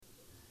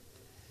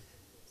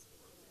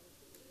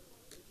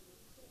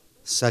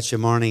Such a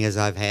morning as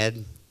I've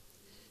had,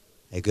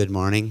 a good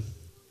morning.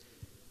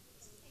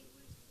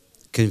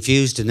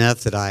 Confused enough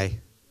that I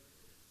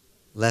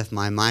left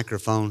my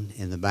microphone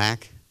in the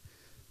back.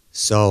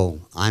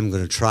 So I'm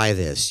going to try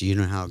this. You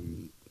know how,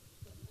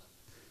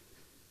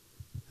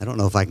 I don't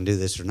know if I can do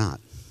this or not.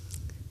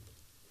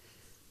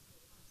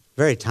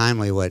 Very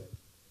timely what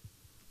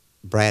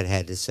Brad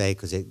had to say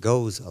because it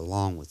goes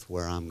along with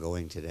where I'm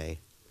going today.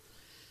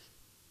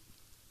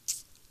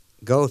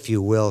 Go, if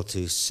you will,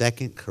 to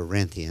 2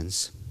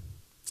 Corinthians.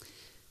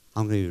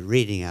 I'm going to be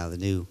reading out of the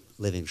New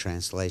Living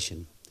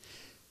Translation.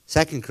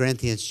 2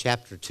 Corinthians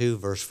chapter 2,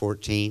 verse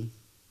 14.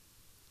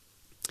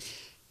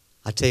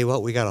 I tell you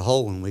what, we got a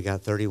hole when we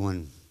got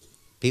 31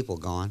 people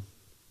gone.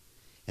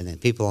 And then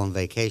people on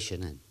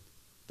vacation.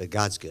 But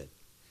God's good.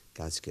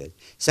 God's good.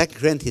 2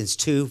 Corinthians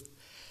 2,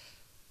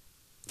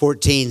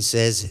 14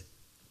 says,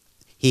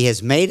 He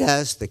has made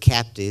us the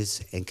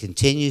captives and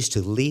continues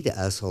to lead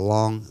us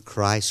along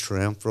Christ's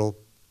triumphal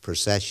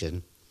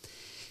procession.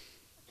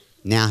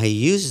 Now he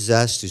uses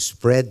us to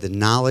spread the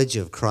knowledge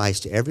of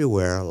Christ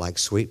everywhere like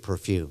sweet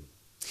perfume.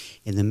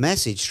 In the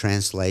Message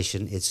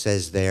translation, it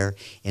says there,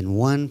 in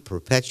one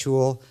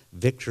perpetual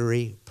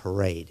victory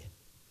parade.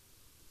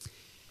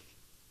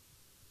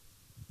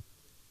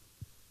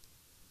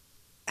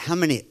 How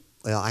many,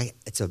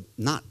 it's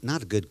not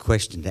a good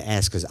question to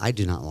ask because I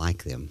do not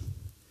like them.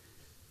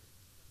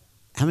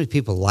 How many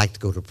people like to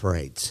go to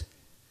parades?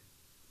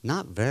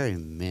 Not very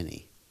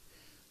many.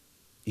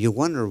 You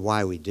wonder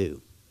why we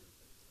do.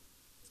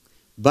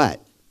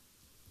 But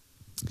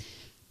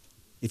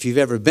if you've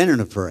ever been in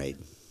a parade,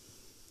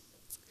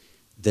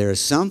 there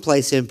is some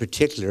place in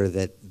particular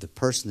that the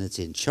person that's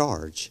in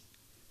charge,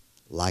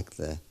 like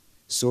the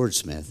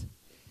swordsmith,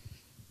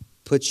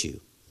 puts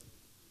you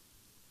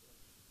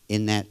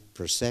in that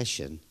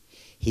procession.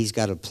 He's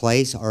got a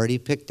place already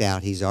picked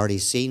out. He's already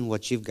seen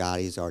what you've got.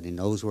 He already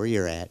knows where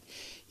you're at.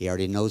 He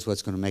already knows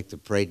what's going to make the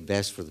parade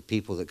best for the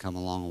people that come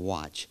along and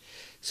watch.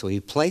 So he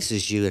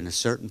places you in a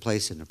certain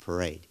place in the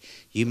parade.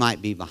 You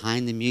might be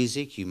behind the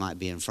music. You might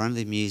be in front of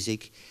the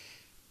music.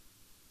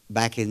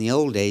 Back in the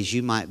old days,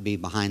 you might be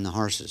behind the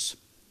horses.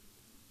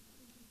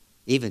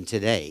 Even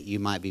today, you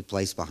might be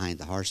placed behind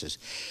the horses.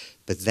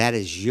 But that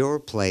is your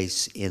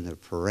place in the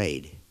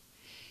parade.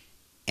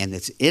 And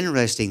it's an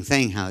interesting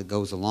thing how it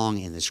goes along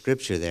in the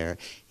scripture there.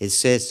 It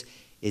says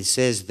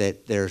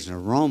that there's an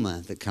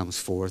aroma that comes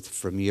forth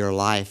from your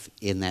life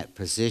in that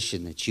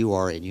position that you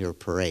are in your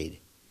parade,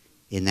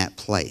 in that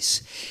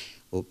place.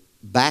 Well,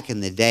 back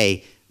in the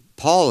day,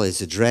 Paul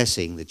is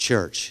addressing the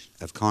church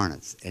of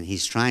Corinth, and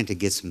he's trying to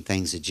get some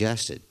things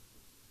adjusted.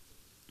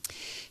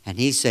 And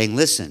he's saying,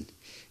 listen,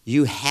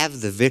 you have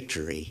the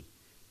victory.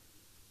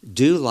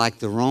 Do like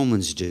the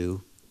Romans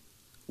do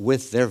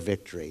with their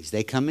victories.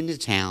 They come into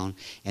town,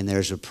 and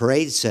there's a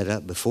parade set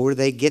up before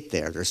they get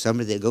there. There's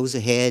somebody that goes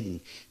ahead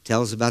and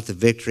tells about the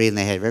victory, and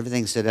they have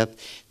everything set up.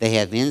 They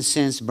have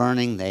incense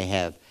burning. They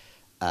have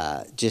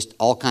just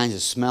all kinds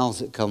of smells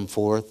that come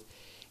forth.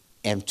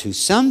 And to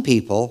some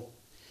people,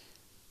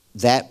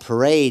 that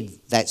parade,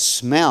 that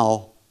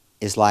smell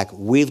is like,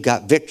 we've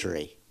got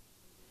victory.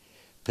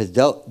 But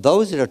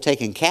those that are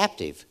taken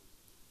captive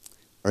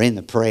are in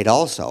the parade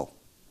also.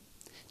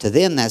 To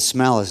them, that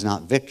smell is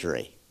not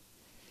victory.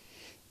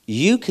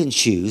 You can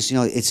choose.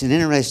 It's an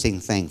interesting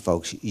thing,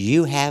 folks.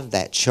 You have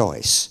that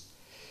choice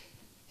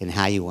in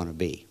how you want to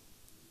be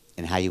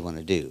and how you want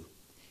to do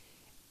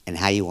and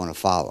how you want to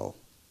follow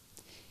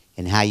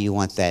and how you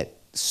want that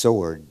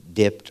sword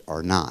dipped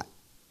or not.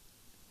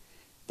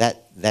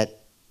 That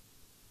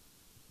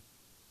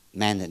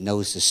man that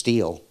knows the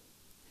steel,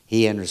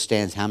 he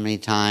understands how many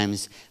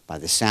times, by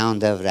the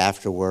sound of it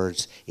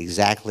afterwards,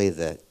 exactly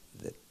the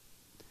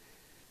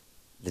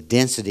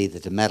density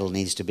that the metal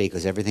needs to be,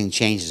 because everything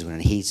changes when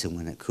it heats and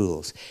when it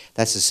cools.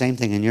 That's the same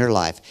thing in your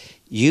life.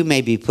 You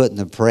may be put in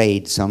the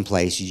parade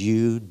someplace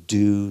you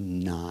do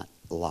not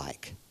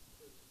like.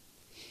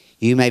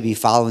 You may be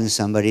following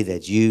somebody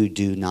that you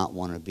do not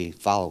want to be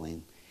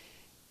following.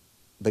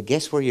 But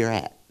guess where you're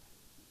at?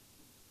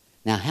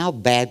 Now, how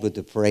bad would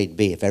the parade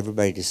be if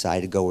everybody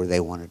decided to go where they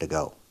wanted to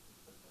go?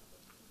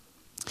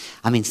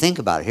 I mean, think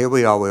about it. Here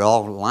we are. We're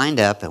all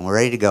lined up and we're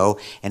ready to go.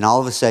 And all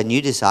of a sudden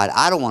you decide,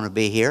 I don't want to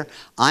be here.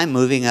 I'm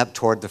moving up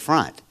toward the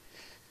front.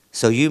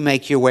 So you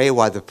make your way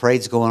while the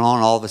parade's going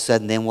on. All of a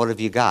sudden, then what have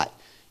you got?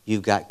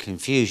 You've got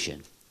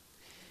confusion.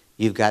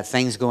 You've got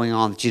things going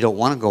on that you don't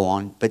want to go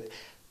on.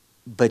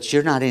 But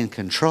you're not in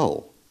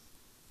control.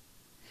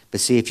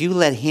 But see, if you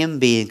let him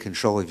be in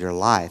control of your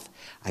life,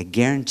 I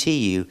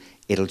guarantee you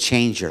it'll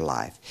change your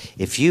life.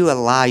 If you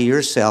allow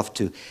yourself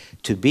to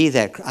be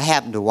that. I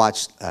happen to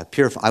watch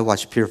I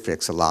watch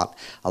Purefix a lot.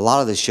 A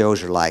lot of the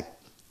shows are like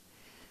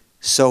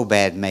so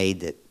bad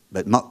made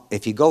but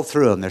if you go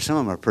through them, some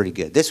of them are pretty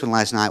good. This one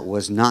last night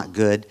was not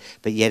good,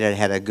 but yet it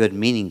had a good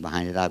meaning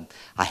behind it.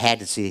 I had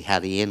to see how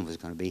the end was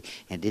going to be,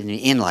 and it didn't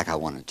end like I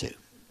wanted to.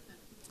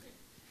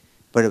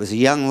 But it was a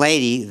young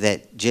lady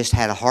that just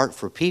had a heart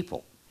for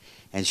people,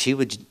 and she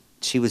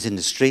was in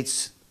the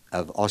streets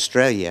of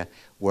Australia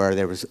where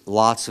there was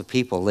lots of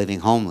people living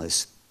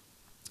homeless.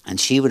 And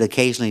she would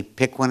occasionally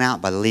pick one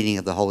out by the leading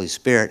of the Holy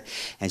Spirit,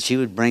 and she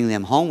would bring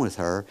them home with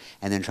her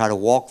and then try to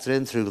walk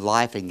them through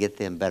life and get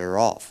them better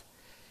off.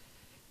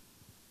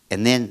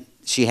 And then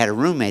she had a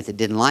roommate that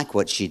didn't like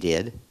what she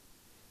did,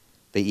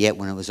 but yet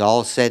when it was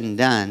all said and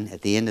done,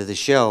 at the end of the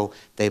show,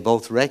 they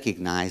both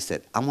recognized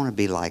that I want to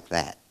be like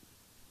that.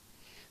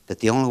 But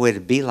the only way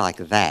to be like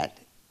that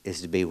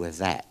is to be with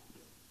that.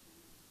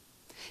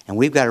 And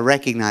we've got to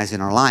recognize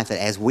in our life that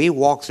as we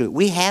walk through,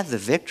 we have the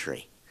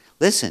victory.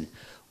 Listen,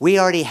 we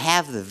already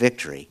have the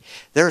victory.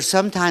 There are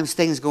sometimes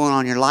things going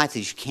on in your life that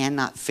you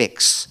cannot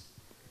fix.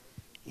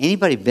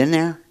 Anybody been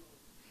there?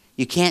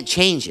 You can't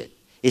change it.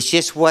 It's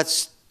just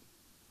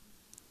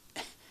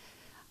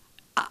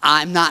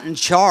I'm not in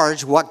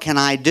charge. What can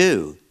I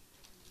do?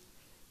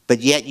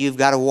 But yet you've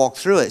got to walk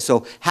through it.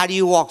 So how do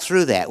you walk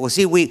through that? Well,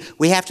 see, we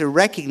have to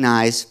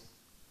recognize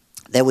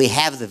that we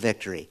have the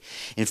victory.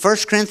 In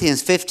 1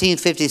 Corinthians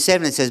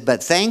 15:57, it says,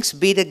 "But thanks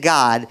be to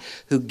God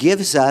who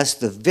gives us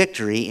the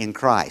victory in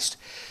Christ."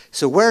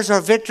 So where's our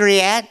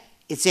victory at?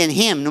 It's in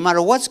Him. No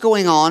matter what's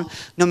going on,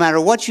 no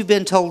matter what you've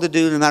been told to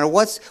do, no matter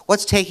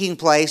what's taking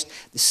place,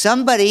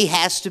 somebody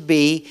has to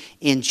be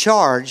in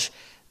charge.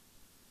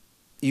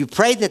 You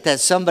pray that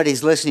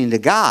somebody's listening to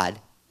God.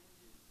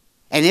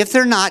 And if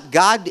they're not,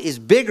 God is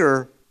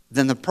bigger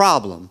than the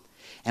problem.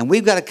 And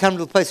we've got to come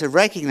to a place of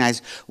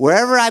recognize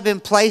wherever I've been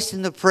placed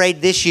in the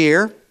parade this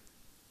year,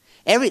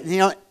 let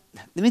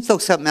me throw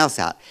something else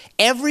out.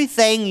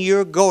 Everything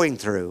you're going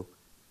through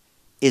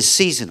is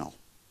seasonal.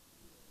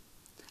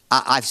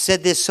 I've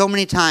said this so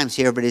many times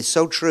here, but it's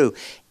so true.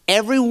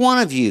 Every one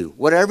of you,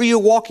 whatever you're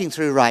walking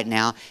through right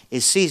now,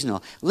 is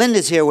seasonal.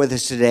 Linda's here with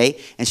us today,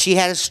 and she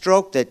had a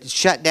stroke that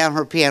shut down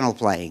her piano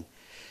playing.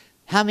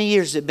 How many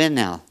years has it been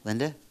now,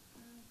 Linda?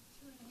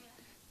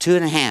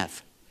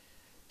 2.5.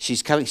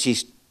 She's coming.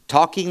 She's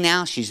talking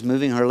now. She's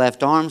moving her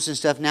left arms and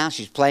stuff now.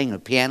 She's playing the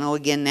piano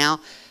again now.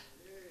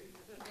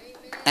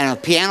 And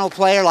a piano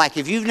player, like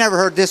if you've never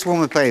heard this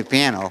woman play the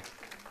piano,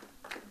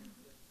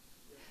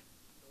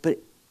 but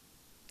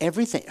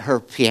everything, her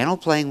piano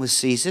playing was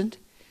seasoned.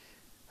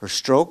 Her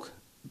stroke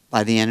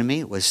by the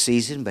enemy was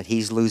seasoned, but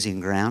he's losing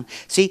ground.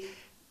 See,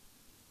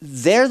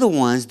 they're the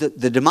ones,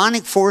 the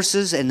demonic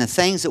forces and the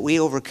things that we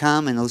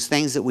overcome and those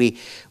things that we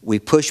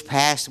push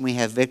past and we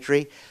have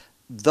victory,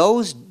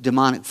 those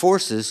demonic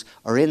forces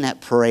are in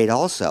that parade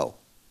also.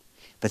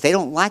 But they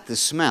don't like the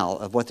smell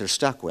of what they're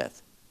stuck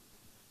with.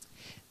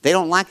 They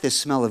don't like the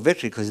smell of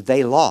victory because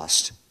they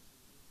lost.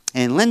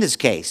 And in Linda's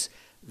case,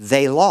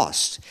 they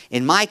lost.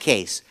 In my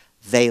case,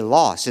 they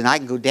lost. And I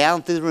can go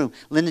down through the room.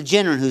 Linda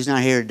Jenner, who's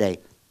not here today,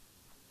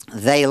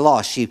 they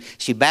lost.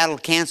 She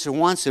battled cancer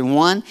once and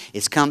won.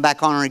 It's come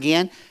back on her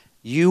again.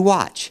 You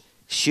watch.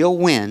 She'll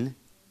win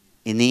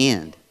in the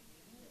end.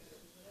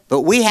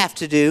 But we have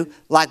to do,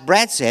 like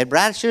Brad said,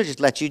 Brad should have just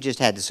let you just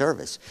had the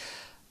service.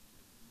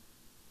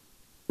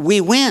 We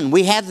win.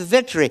 We have the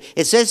victory.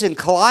 It says in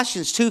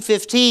Colossians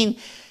 2:15,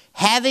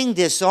 having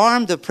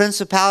disarmed the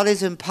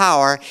principalities and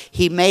power,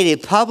 he made a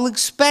public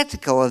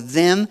spectacle of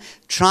them,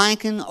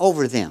 triumphing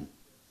over them.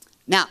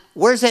 Now,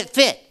 where does that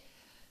fit?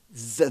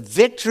 The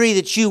victory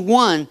that you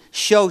won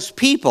shows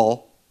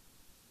people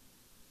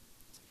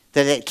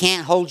that it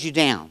can't hold you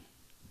down.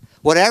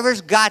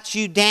 Whatever's got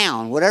you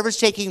down, whatever's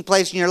taking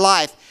place in your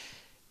life,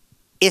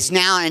 it's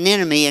now an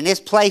enemy, and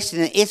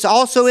it's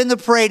also in the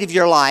parade of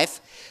your life,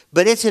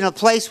 but it's in a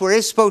place where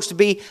it's supposed to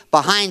be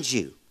behind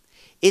you.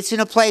 It's in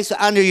a place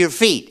under your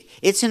feet.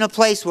 It's in a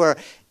place where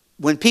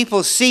when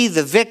people see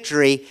the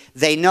victory,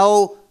 they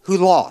know who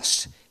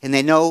lost and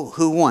they know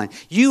who won.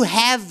 You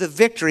have the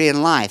victory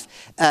in life.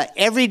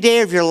 Every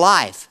day of your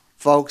life,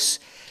 folks,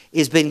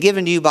 has been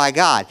given to you by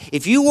God.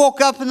 If you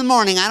woke up in the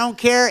morning, I don't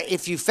care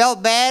if you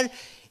felt bad,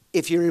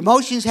 if your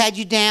emotions had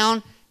you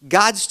down,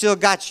 God still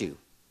got you.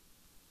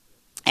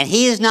 And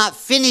He is not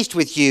finished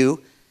with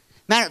you.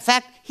 Matter of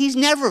fact, He's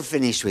never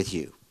finished with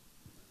you.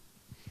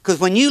 Because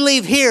when you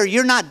leave here,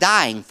 you're not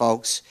dying,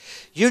 folks.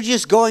 You're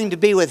just going to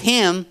be with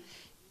Him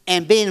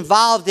and be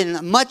involved in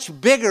a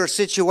much bigger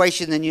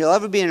situation than you'll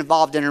ever be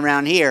involved in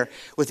around here,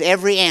 with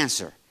every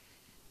answer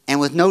and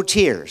with no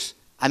tears.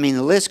 I mean,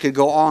 the list could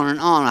go on and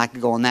on. I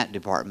could go in that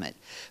department.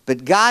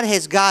 But God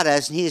has got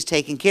us, and He is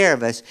taking care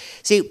of us.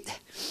 See,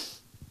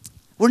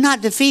 we're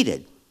not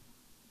defeated.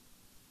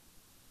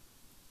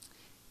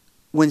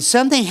 When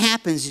something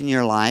happens in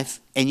your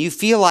life and you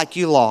feel like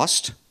you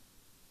lost,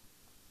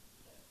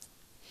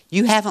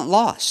 you haven't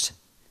lost.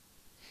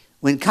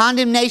 When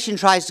condemnation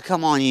tries to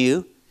come on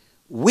you,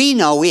 we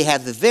know we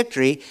have the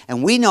victory,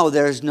 and we know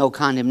there is no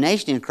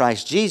condemnation in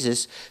Christ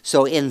Jesus.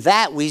 So in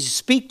that, we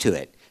speak to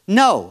it.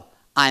 No,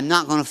 I'm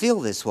not going to feel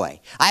this way.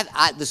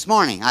 This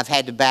morning, I've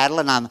had to battle,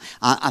 and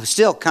I'm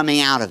still coming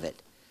out of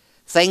it.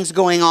 Things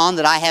going on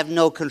that I have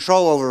no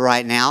control over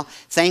right now.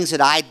 Things that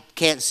I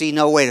can't see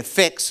no way to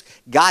fix.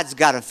 God's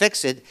got to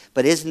fix it,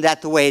 but isn't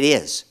that the way it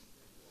is?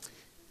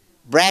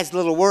 Brad's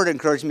little word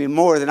encouraged me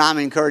more than I'm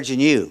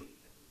encouraging you.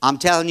 I'm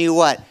telling you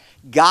what,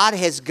 God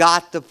has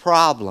got the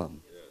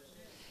problem.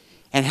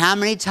 And how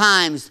many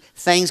times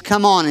things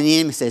come on and the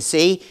enemy says,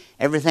 see,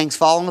 everything's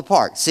falling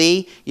apart.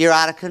 See, you're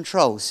out of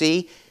control.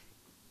 See?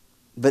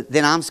 But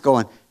then I'm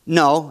going,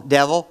 no,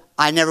 devil,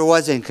 I never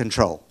was in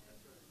control.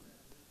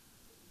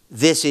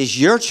 This is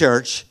your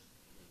church.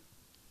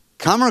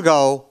 Come or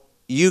go,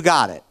 you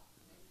got it.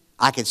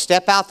 I can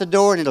step out the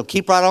door and it'll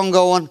keep right on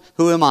going.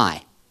 Who am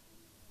I?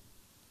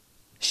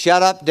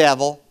 Shut up,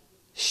 devil.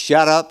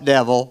 Shut up,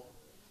 devil.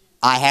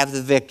 I have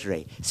the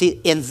victory.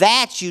 See, in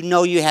that you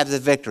know you have the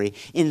victory.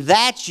 In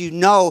that you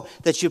know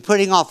that you're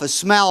putting off a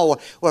smell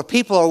where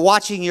people are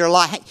watching your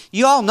life.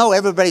 You all know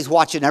everybody's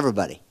watching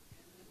everybody.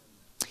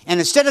 And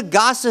instead of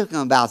gossiping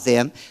about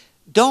them,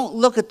 don't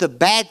look at the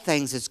bad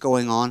things that's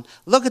going on.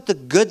 Look at the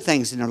good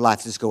things in their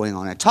life that's going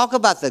on. And talk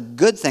about the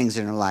good things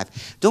in their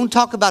life. Don't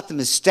talk about the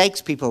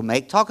mistakes people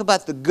make. Talk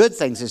about the good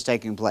things that's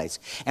taking place.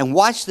 And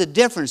watch the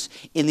difference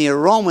in the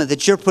aroma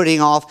that you're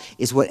putting off,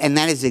 and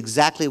that is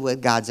exactly what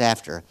God's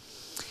after.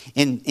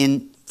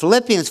 In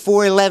Philippians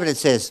 4:11 it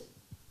says,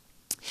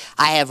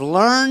 I have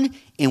learned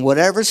in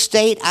whatever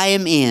state I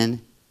am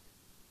in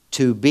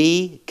to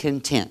be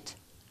content.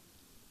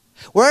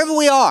 Wherever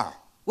we are,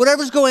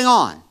 whatever's going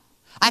on,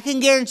 I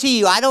can guarantee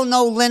you, I don't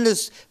know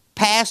Linda's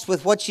past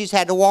with what she's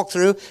had to walk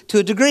through. To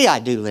a degree I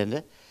do,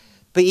 Linda.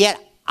 But yet,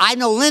 I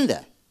know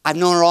Linda. I've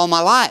known her all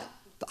my life.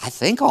 I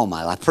think all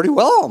my life, pretty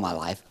well all my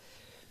life.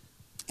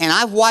 And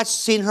I've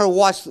seen her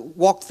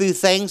walk through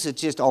things that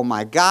just, oh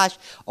my gosh.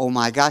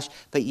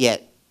 But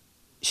yet,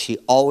 she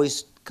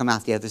always come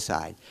out the other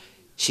side.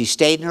 She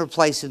stayed in her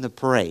place in the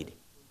parade.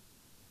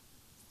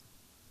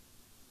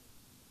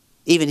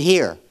 Even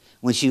here,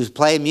 when she was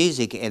playing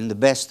music and the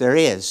best there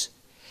is,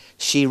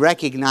 she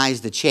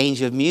recognized the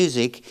change of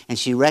music, and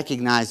she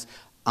recognized,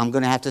 I'm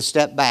going to have to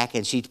step back,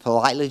 and she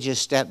politely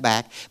just stepped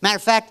back. Matter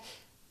of fact,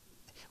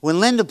 when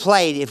Linda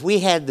played, if we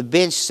had the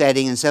bench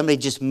setting and somebody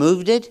just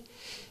moved it,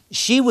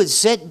 she would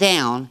sit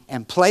down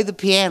and play the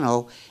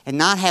piano and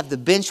not have the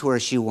bench where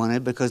she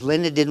wanted because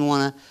Linda didn't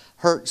want to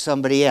hurt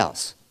somebody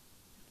else.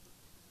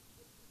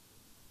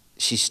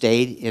 She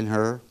stayed in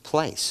her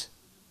place.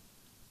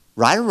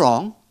 Right or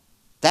wrong,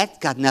 that's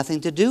got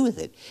nothing to do with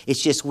it. It's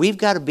just we've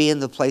got to be in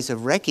the place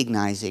of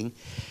recognizing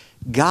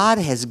God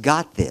has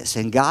got this,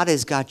 and God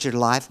has got your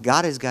life.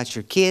 God has got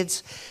your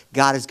kids.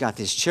 God has got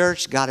this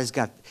church. God has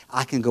got,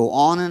 I can go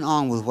on and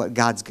on with what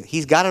God's got.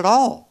 He's got it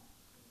all.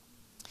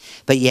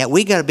 But yet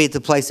we got to be at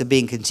the place of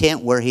being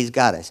content where He's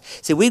got us.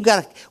 See, we've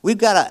got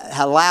to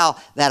allow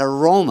that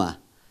aroma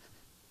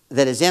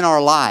that is in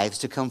our lives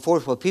to come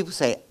forth where people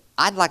say,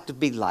 I'd like to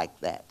be like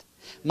that.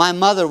 My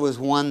mother was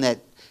one that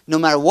no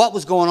matter what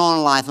was going on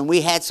in life, and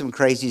we had some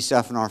crazy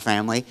stuff in our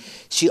family,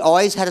 she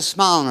always had a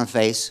smile on her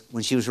face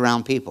when she was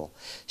around people.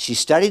 She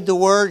studied the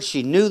Word.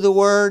 She knew the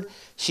Word.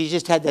 She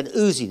just had that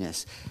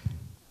ooziness.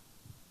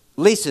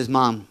 Lisa's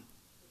mom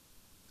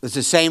was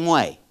the same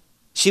way.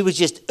 She was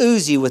just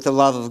oozy with the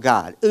love of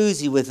God,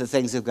 oozy with the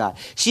things of God.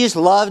 She just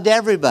loved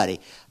everybody.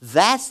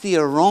 That's the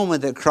aroma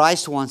that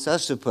Christ wants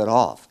us to put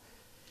off.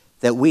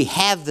 That we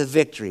have the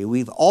victory.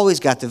 We've always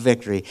got the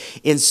victory.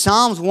 In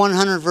Psalms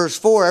 100 verse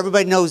 4,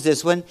 everybody knows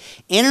this one.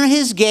 Enter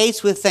His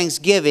gates with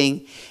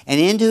thanksgiving and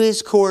into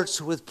His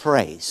courts with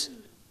praise.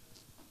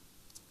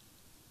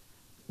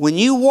 When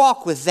you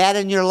walk with that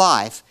in your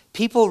life,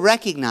 people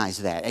recognize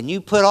that. And you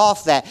put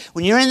off that.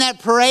 When you're in that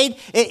parade,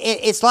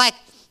 it's like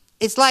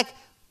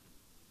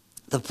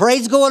the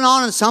parade's going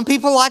on, and some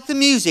people like the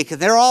music,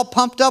 and they're all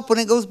pumped up when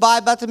it goes by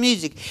about the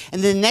music.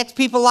 And then next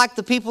people like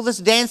the people that's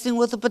dancing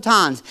with the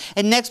batons.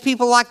 And next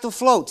people like the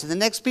floats. And the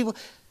next people...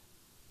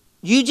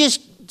 You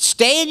just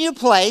stay in your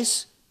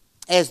place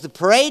as the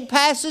parade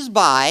passes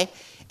by,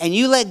 and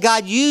you let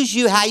God use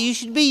you how you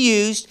should be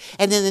used.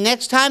 And then the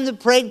next time the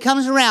parade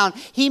comes around,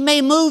 He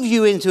may move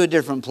you into a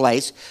different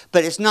place,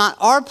 but it's not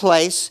our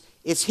place,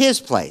 it's His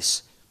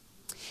place.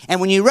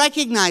 And when you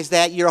recognize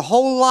that, your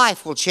whole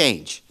life will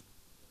change.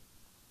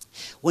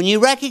 When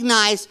you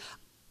recognize,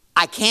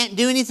 I can't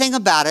do anything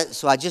about it,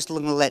 so I just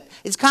let...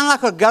 It's kind of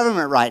like our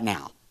government right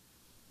now.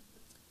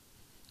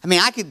 I mean,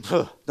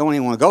 don't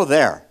even want to go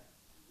there.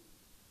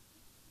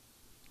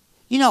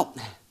 You know,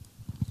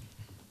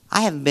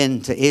 I haven't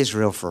been to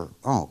Israel for,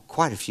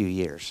 quite a few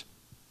years.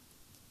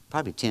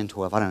 Probably 10,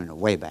 12, I don't know,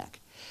 way back.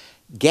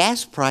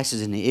 Gas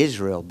prices in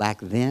Israel back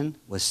then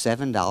was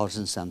 $7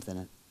 and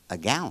something a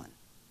gallon.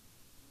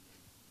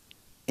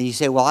 And you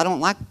say, well, I don't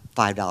like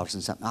 $5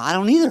 and something. I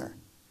don't either.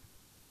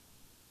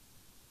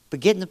 But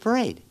get in the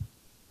parade.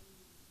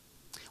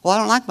 Well, I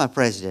don't like my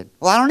president.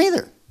 Well, I don't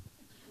either.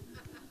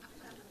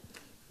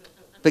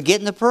 But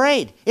get in the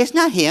parade. It's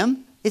not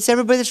him. It's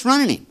everybody that's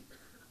running him.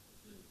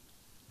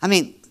 I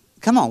mean,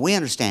 come on, we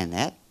understand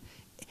that.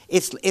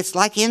 It's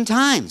like end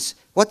times.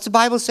 What's the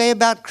Bible say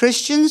about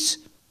Christians?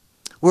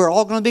 We're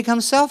all going to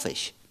become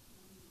selfish.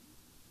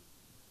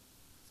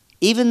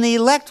 Even the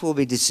elect will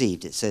be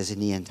deceived, it says in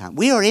the end time.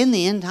 We are in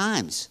the end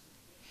times.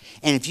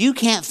 And if you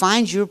can't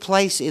find your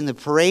place in the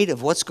parade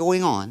of what's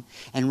going on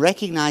and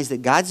recognize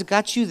that God's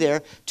got you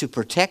there to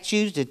protect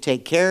you, to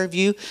take care of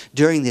you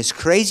during this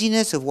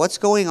craziness of what's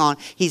going on,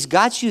 He's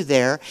got you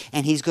there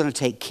and He's going to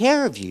take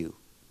care of you.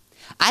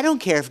 I don't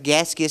care if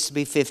gas gets to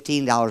be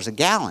 $15 a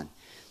gallon.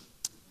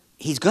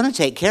 He's going to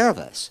take care of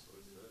us.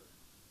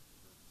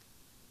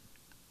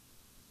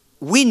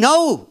 We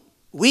know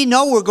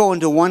we're going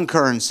to one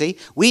currency.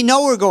 We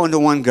know we're going to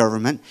one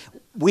government.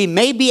 We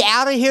may be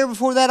out of here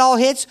before that all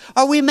hits,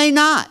 or we may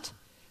not.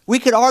 We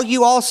could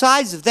argue all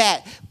sides of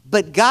that.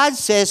 But God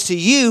says to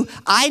you,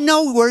 I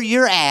know where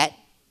you're at.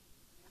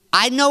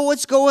 I know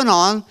what's going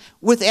on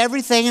with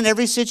everything and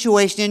every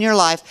situation in your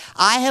life.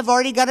 I have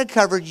already got it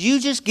covered. You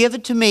just give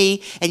it to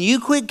me, and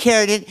you quit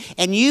carrying it,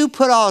 and you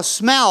put on a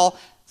smell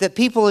that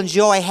people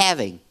enjoy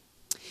having.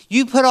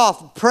 You put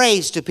off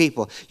praise to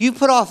people. You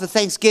put off a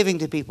thanksgiving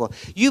to people.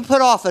 You put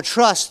off a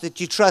trust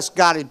that you trust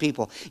God in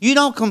people. You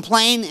don't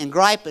complain and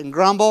gripe and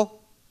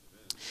grumble.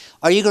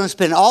 Are you going to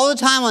spend all the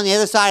time on the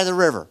other side of the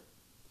river?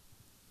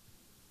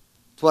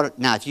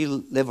 Now, if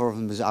you live over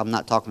in Missouri, I'm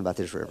not talking about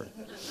this river.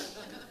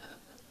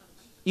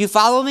 You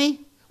follow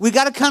me? We've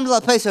got to come to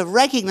a place of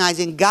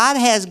recognizing God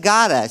has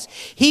got us.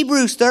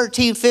 Hebrews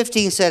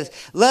 13:15 says,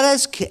 let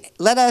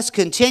us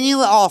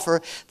continually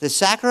offer the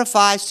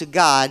sacrifice to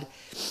God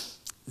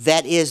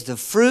that is the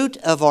fruit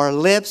of our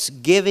lips,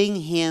 giving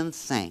Him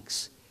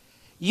thanks.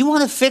 You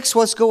want to fix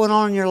what's going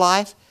on in your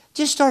life?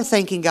 Just start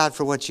thanking God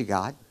for what you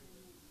got.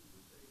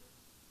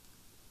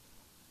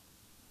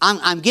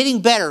 I'm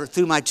getting better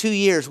through my 2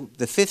 years.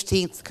 The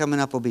 15th coming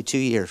up will be 2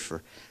 years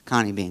for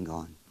Connie being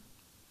gone.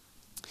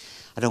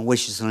 I don't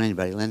wish this on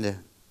anybody. Linda,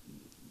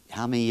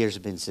 how many years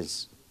have been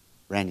since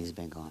Randy's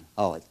been gone?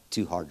 Oh, it's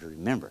too hard to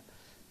remember.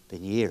 It's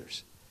been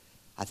years.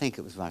 I think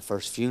it was my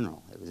first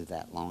funeral. It was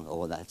that long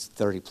ago. Oh, that's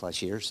 30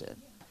 plus years then.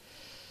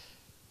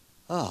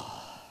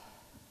 Oh,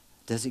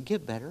 does it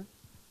get better?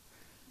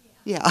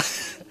 Yeah.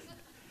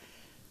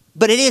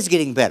 But it is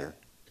getting better.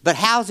 But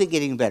how's it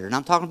getting better? And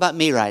I'm talking about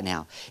me right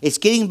now. It's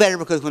getting better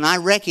because when I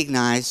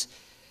recognize,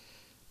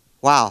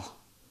 wow,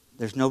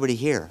 there's nobody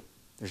here.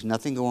 There's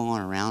nothing going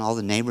on around. All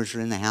the neighbors are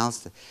in the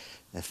house.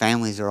 The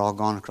families are all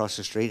gone across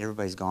the street.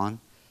 Everybody's gone.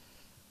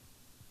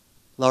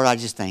 Lord, I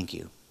just thank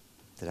you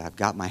that I've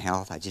got my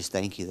health. I just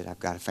thank you that I've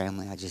got a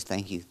family. I just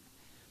thank you.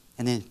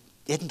 And then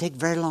it didn't take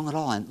very long at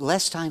all. And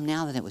less time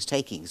now than it was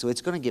taking. So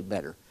it's going to get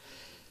better.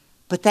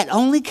 But that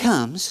only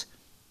comes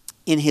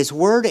in His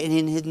Word and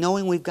in His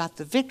knowing we've got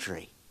the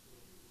victory.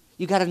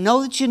 You got to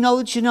know that you know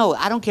that you know.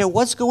 I don't care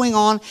what's going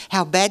on,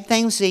 how bad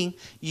things seem.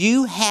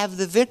 You have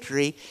the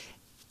victory.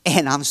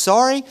 And I'm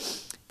sorry,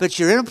 but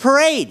you're in a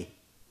parade.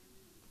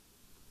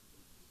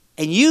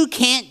 And you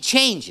can't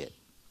change it.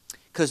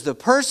 Because the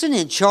person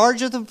in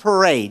charge of the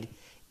parade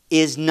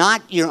is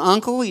not your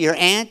uncle, your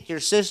aunt, your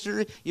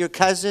sister, your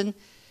cousin,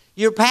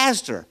 your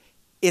pastor.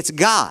 It's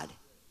God.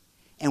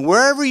 And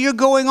wherever you're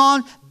going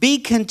on, be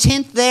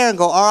content there and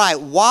go, all right,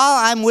 while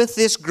I'm with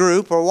this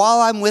group or while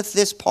I'm with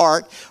this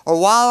part or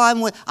while I'm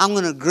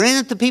going to grin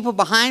at the people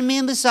behind me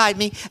and beside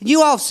me.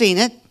 You all have seen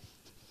it.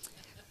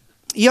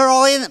 You're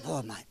all in it.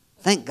 Boy,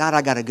 thank God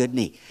I got a good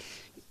knee.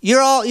 You're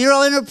all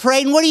in a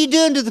parade. And what are you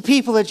doing to the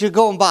people that you're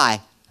going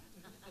by?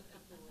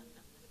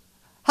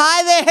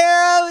 Hi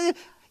there.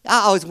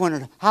 I always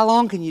wondered, how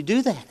long can you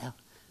do that?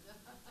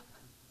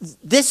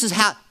 This is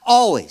how,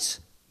 always,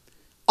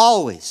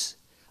 no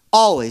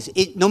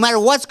matter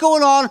what's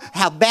going on,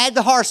 how bad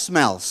the horse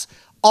smells,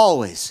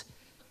 always.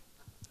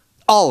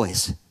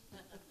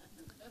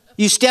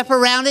 You step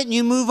around it and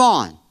you move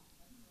on.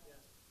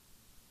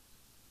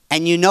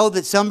 And you know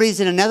that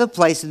somebody's in another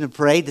place in the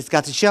parade that's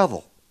got the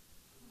shovel.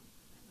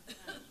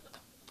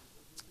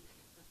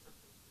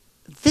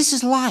 This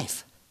is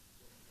life.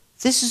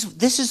 This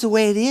is the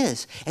way it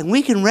is. And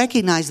we can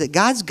recognize that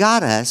God's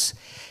got us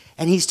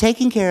and He's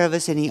taking care of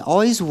us and He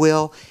always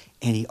will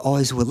and He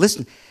always will.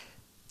 Listen,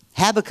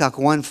 Habakkuk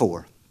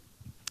 1:4.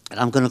 And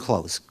I'm going to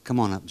close.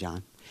 Come on up,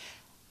 John.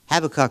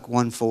 Habakkuk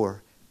 1:4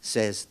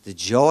 says, the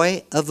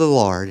joy of the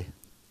Lord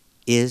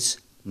is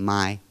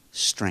my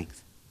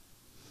strength.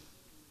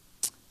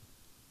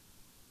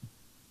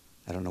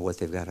 I don't know what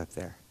they've got up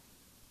there.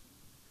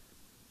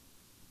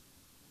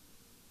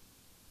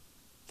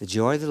 The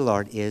joy of the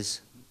Lord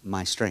is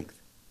my strength.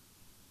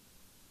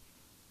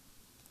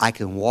 I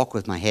can walk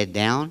with my head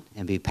down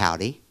and be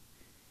pouty,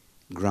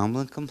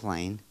 grumble and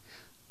complain,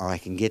 or I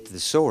can get to the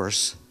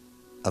source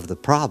of the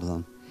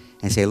problem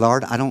and say,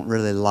 Lord, I don't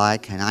really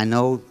like, and I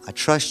know, I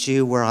trust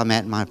you where I'm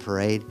at in my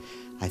parade.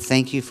 I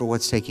thank you for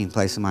what's taking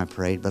place in my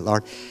parade, but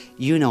Lord,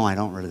 you know I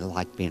don't really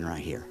like being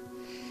right here.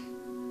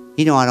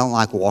 You know I don't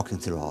like walking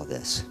through all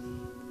this.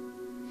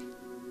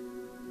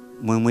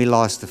 When we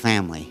lost the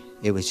family,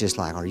 it was just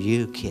like, are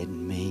you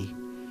kidding me?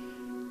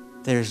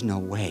 There's no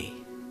way.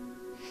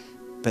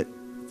 But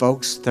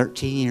folks,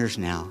 13 years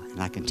now,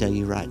 and I can tell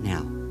you right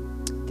now,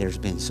 there's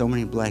been so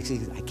many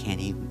blessings, I can't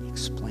even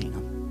explain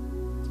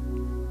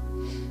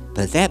them.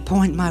 But at that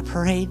point in my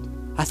parade,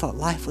 I thought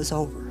life was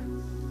over.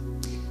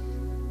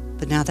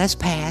 But now that's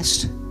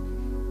past,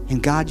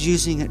 and God's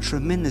using it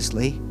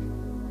tremendously,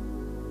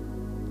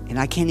 and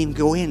I can't even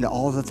go into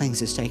all the things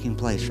that's taking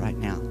place right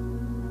now.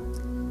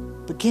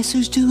 But guess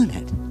who's doing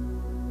it?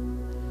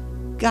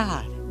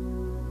 God.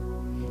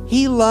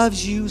 He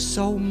loves you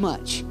so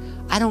much.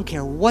 I don't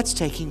care what's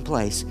taking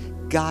place.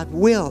 God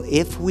will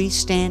if we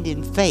stand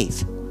in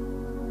faith.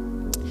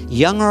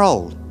 Young or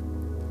old,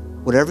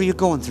 whatever you're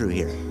going through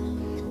here,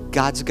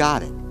 God's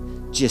got it.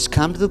 Just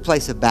come to the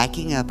place of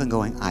backing up and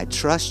going, I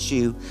trust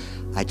you.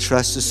 I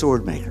trust the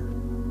sword maker.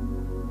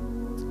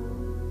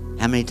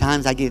 How many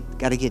times I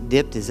got to get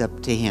dipped is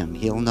up to him.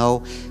 He'll know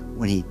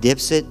when he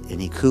dips it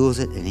and he cools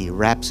it and he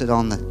wraps it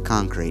on the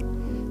concrete.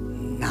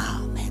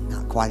 No, man,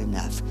 not quite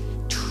enough.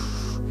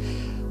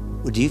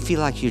 Well, do you feel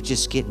like you're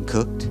just getting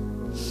cooked?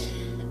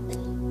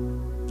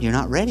 You're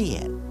not ready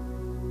yet.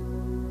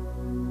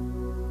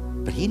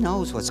 But he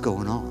knows what's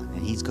going on,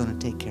 and he's going to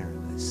take care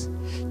of us.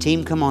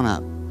 Team, come on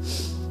up.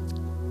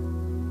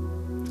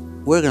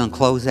 We're going to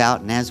close out,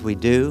 and as we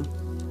do,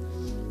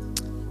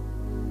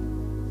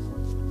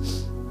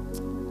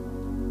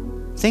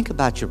 think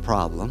about your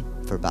problem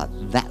for about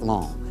that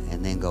long,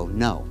 and then go,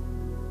 no.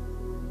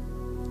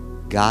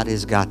 God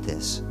has got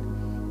this.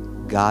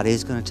 God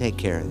is going to take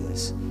care of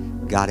this.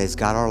 God has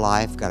got our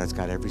life. God has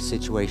got every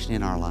situation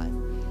in our life.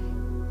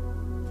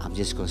 I'm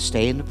just going to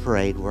stay in the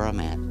parade where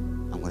I'm at.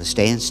 I'm going to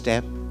stay in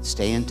step,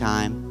 stay in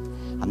time.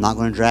 I'm not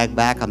going to drag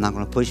back. I'm not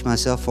going to push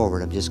myself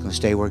forward. I'm just going to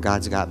stay where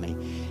God's got me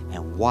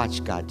and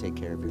watch God take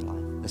care of your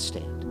life. Let's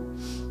stand.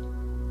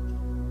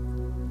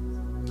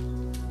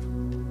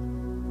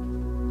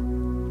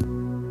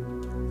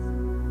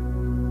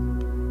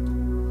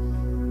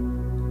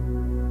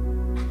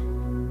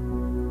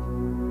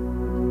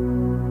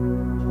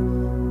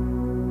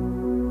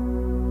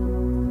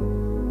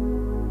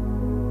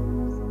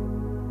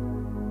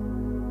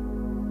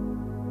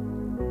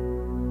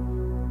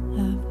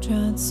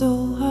 Tried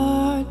so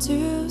hard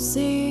to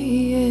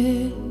see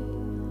it,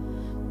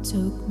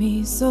 took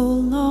me so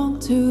long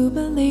to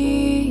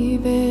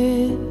believe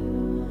it,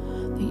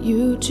 that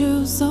you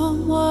choose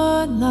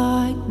someone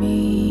like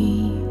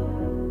me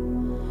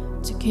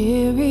to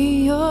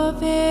carry your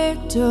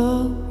victory.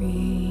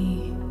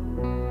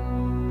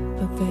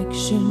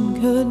 Perfection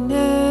could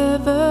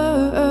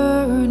never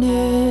earn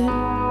it.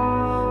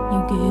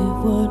 You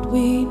give what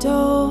we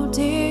don't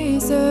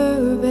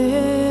deserve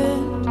it.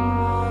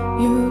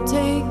 You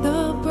take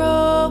the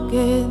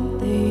broken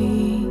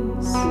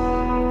things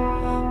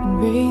and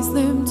raise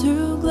them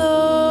to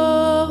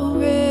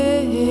glory.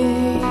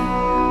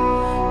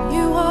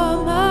 You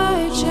are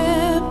my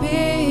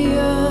champion.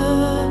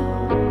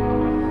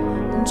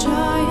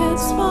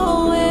 Giants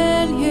fall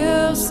when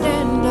you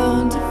stand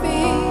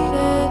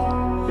undefeated.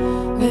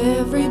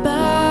 Every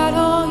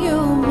battle you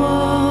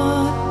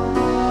won,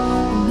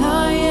 and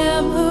I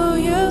am who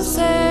you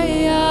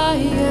say I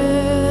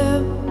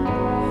am.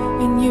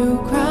 And you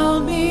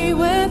crown me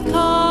with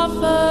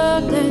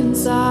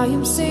confidence. I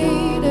am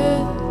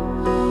seated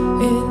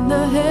in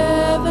the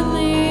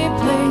heavenly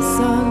place,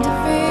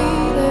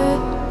 undefeated,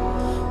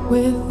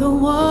 with the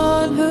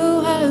one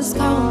who has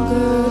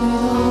conquered it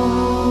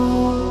all.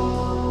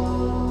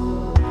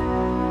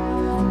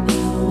 And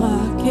now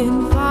I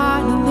can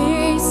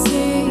finally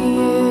see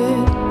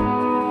it.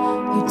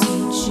 You're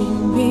teaching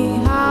me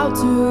how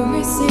to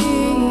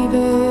receive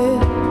it.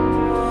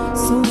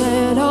 So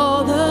let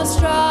all the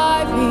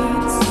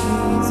striving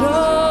cease.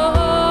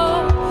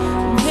 Oh,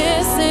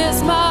 this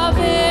is my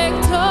victory.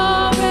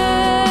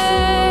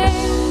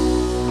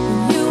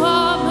 You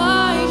are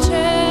my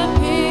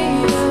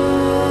champion.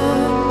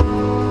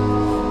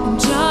 And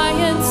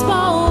giants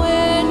fall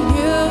when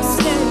you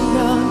stand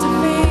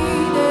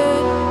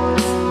undefeated.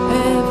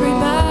 Every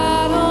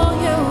battle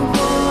you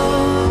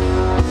won,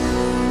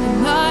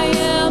 and I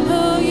am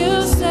who you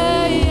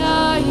say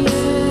I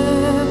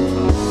am.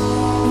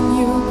 And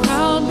you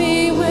crown me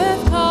with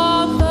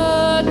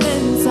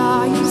confidence.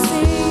 I am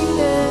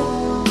seated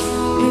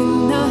in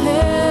the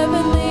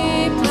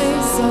heavenly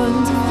place,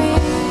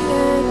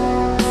 undefeated,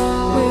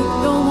 with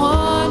the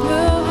one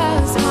who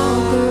has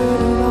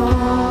conquered it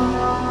all.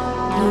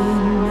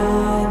 And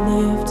I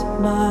lift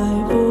my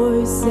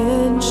voice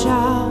and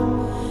shout,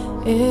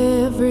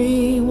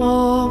 every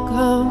wall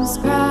comes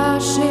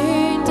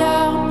crashing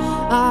down.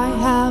 I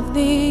have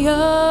the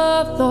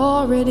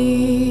authority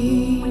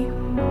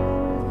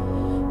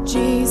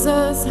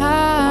Jesus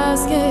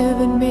has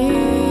given me.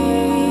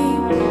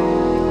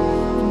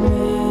 And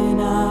when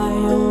I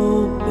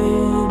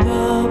open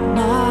up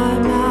my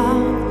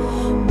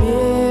mouth,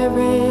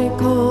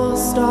 miracles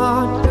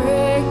start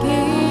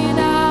breaking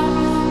out.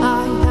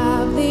 I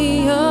have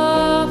the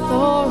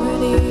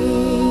authority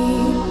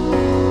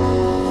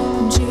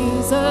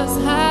Jesus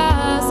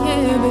has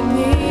given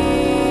me.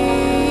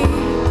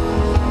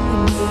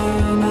 And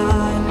when I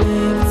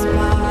lift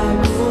my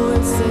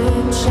voice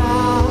and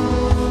shout,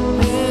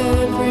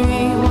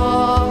 every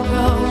wall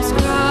comes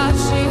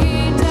crashing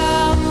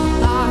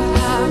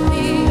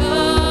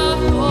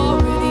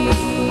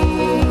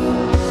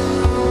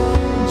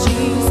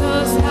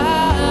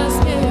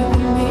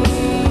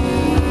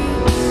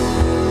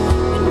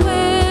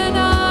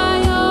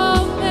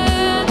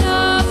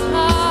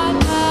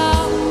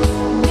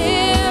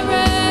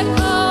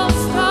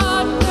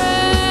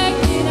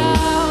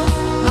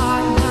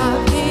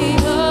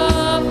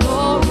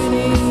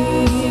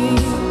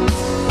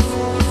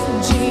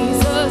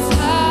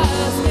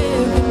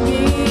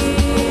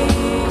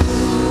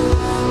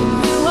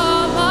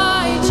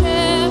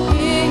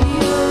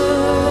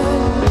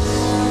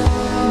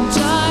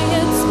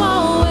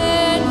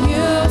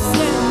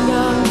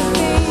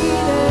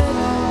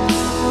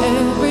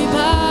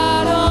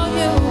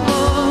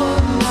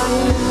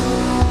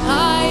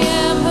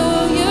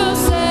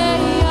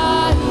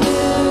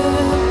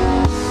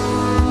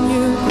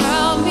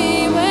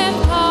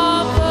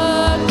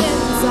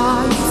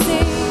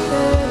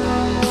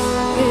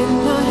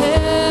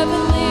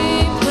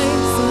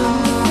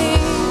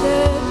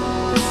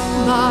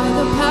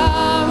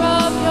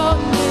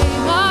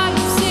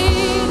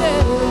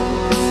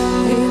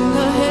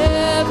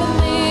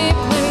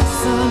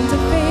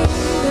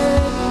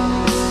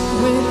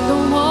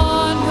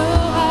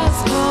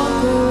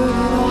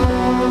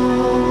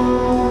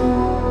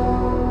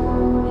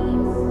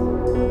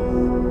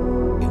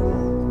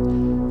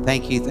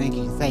Thank you, thank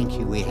you, thank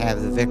you. We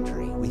have the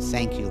victory. We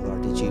thank you,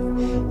 Lord,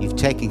 that you've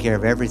taken care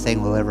of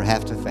everything we'll ever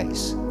have to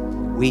face.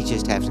 We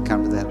just have to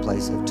come to that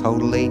place of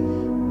totally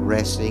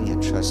resting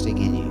and trusting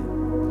in you.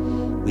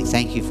 We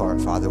thank you for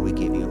it, Father. We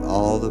give you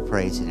all the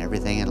praise and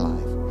everything in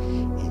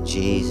life. In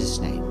Jesus'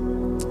 name,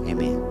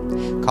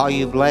 amen. Call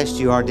you blessed.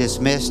 You are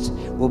dismissed.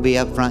 We'll be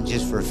up front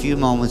just for a few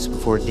moments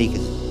before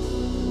Deacon